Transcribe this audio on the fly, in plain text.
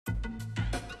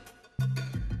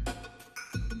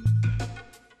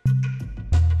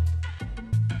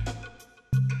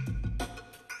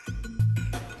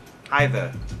Hi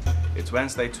there, it's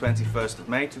Wednesday 21st of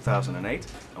May 2008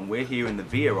 and we're here in the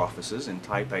VIA offices in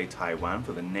Taipei, Taiwan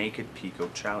for the Naked Pico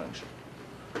challenge.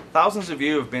 Thousands of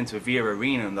you have been to VIA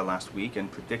Arena in the last week and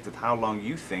predicted how long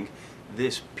you think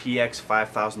this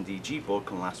PX5000EG board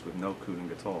can last with no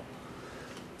cooling at all.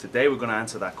 Today we're going to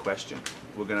answer that question.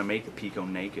 We're going to make the Pico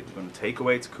naked. We're going to take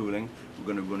away its cooling,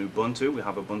 we're going to run Ubuntu, we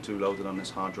have Ubuntu loaded on this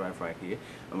hard drive right here,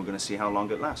 and we're going to see how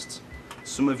long it lasts.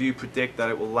 Some of you predict that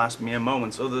it will last mere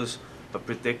moments, others have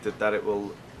predicted that it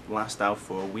will last out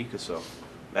for a week or so.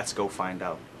 Let's go find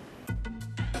out.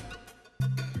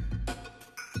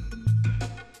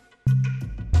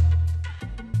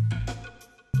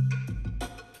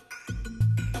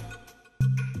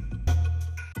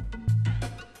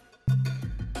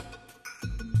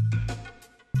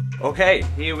 Okay,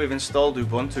 here we've installed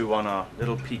Ubuntu on our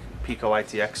little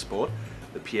Pico-ITX board,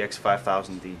 the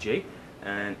PX5000EG,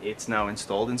 and it's now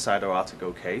installed inside our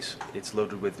Artigo case. It's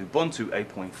loaded with Ubuntu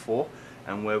 8.4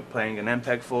 and we're playing an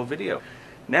MPEG-4 video.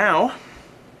 Now,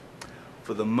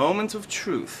 for the moment of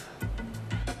truth.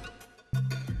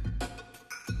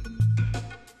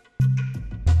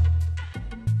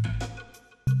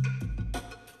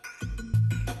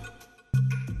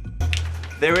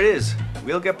 There it is.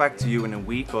 We'll get back to you in a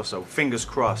week or so, fingers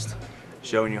crossed,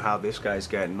 showing you how this guy's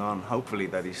getting on, hopefully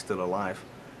that he's still alive.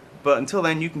 But until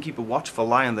then, you can keep a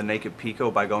watchful eye on the Naked Pico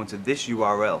by going to this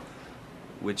URL,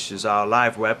 which is our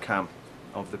live webcam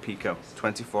of the Pico,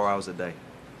 24 hours a day.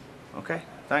 Okay,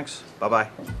 thanks, bye-bye.